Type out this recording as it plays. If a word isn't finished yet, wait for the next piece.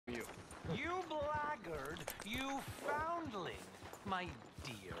you foundling. My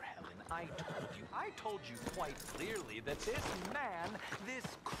dear Helen, I told you quite clearly that this man, this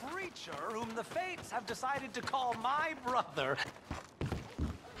creature whom the fates have decided to call my brother...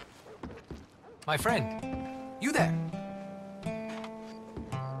 My friend, you there?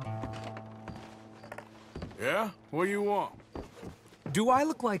 Yeah? What do you want? Do I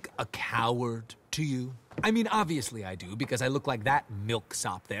look like a coward to you? I mean, obviously I do, because I look like that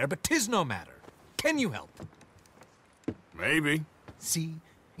milksop there, but 'tis no matter. Can you help? Maybe. See?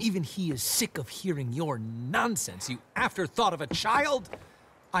 Even he is sick of hearing your nonsense, you afterthought of a child.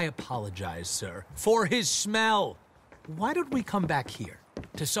 I apologize, sir, for his smell. Why don't we come back here?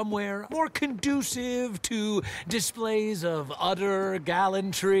 To somewhere more conducive to displays of utter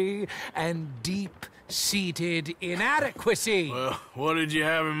gallantry and deep-seated inadequacy. Well, what did you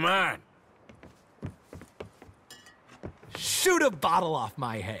have in mind? Shoot a bottle off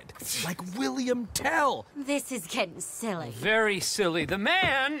my head, like William Tell. This is getting silly. Very silly. The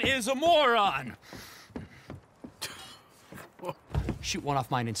man is a moron. Shoot one off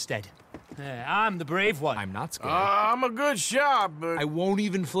mine instead. I'm the brave one. I'm not scared. I'm a good shot, but I won't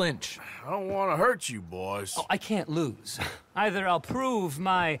even flinch. I don't want to hurt you, boys. Oh, I can't lose. Either I'll prove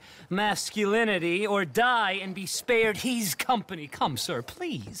my masculinity or die and be spared his company. Come, sir,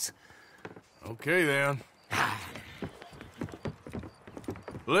 please. Okay, then.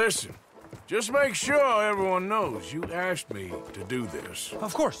 Listen, just make sure everyone knows you asked me to do this.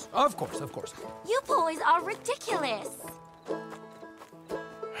 Of course, of course, of course. You boys are ridiculous.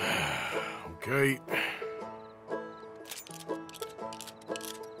 Okay.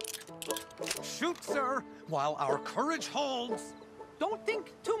 Shoot, sir, while our courage holds. Don't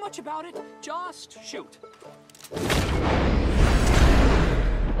think too much about it. Just shoot.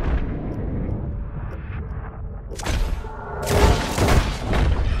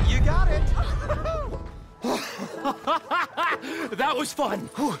 You got it. That was fun.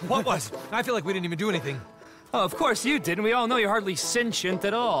 What was? I feel like we didn't even do anything. Oh, of course you did, and we all know you're hardly sentient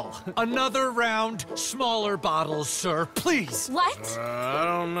at all. Another round, smaller bottles, sir, please. What? I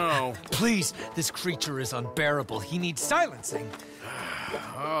don't know. Please, this creature is unbearable. He needs silencing.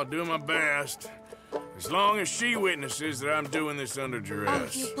 I'll do my best. As long as she witnesses that I'm doing this under Oh,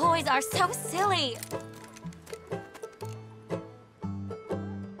 duress. you boys are so silly.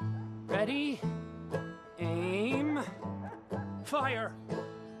 Ready? Aim. Fire.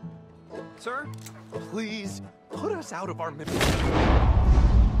 Sir? Please, put us out of our misery.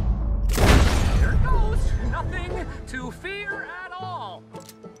 Here goes. Nothing to fear at all.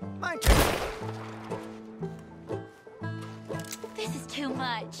 My turn. This is too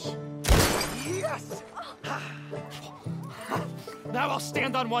much. Yes! Now I'll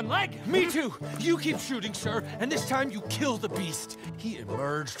stand on one leg. Me too. You keep shooting, sir, and this time you kill the beast. He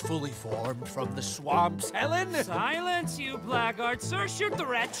emerged fully formed from the swamps, Helen. Silence, you blackguard. Sir, shoot the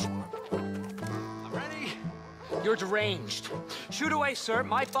wretch. I'm ready. You're deranged. Shoot away, sir,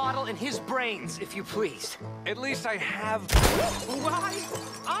 my bottle and his brains, if you please. At least I have... Why?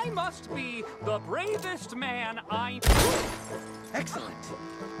 I must be the bravest man I... Excellent.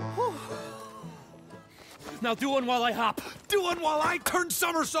 Now do one while I hop. Do one while I turn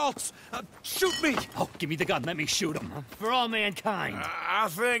somersaults. Shoot me. Oh, give me the gun. Let me shoot him. For all mankind. I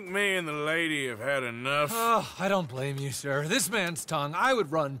think me and the lady have had enough. Oh, I don't blame you, sir. This man's tongue, I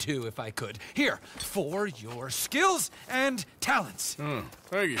would run too if I could. Here, for your skills and talents.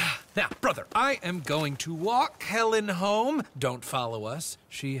 Thank you. Now, brother, I am going to walk Helen home. Don't follow us.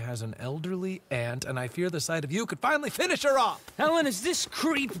 She has an elderly aunt, and I fear the sight of you could finally finish her off. Helen, is this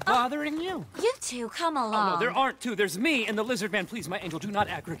creep bothering you? You two, come along. Oh, no, there aren't two. There's me and the lizard man. Please, my angel, do not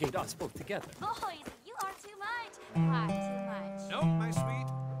aggregate us both together. Boys, you are too much.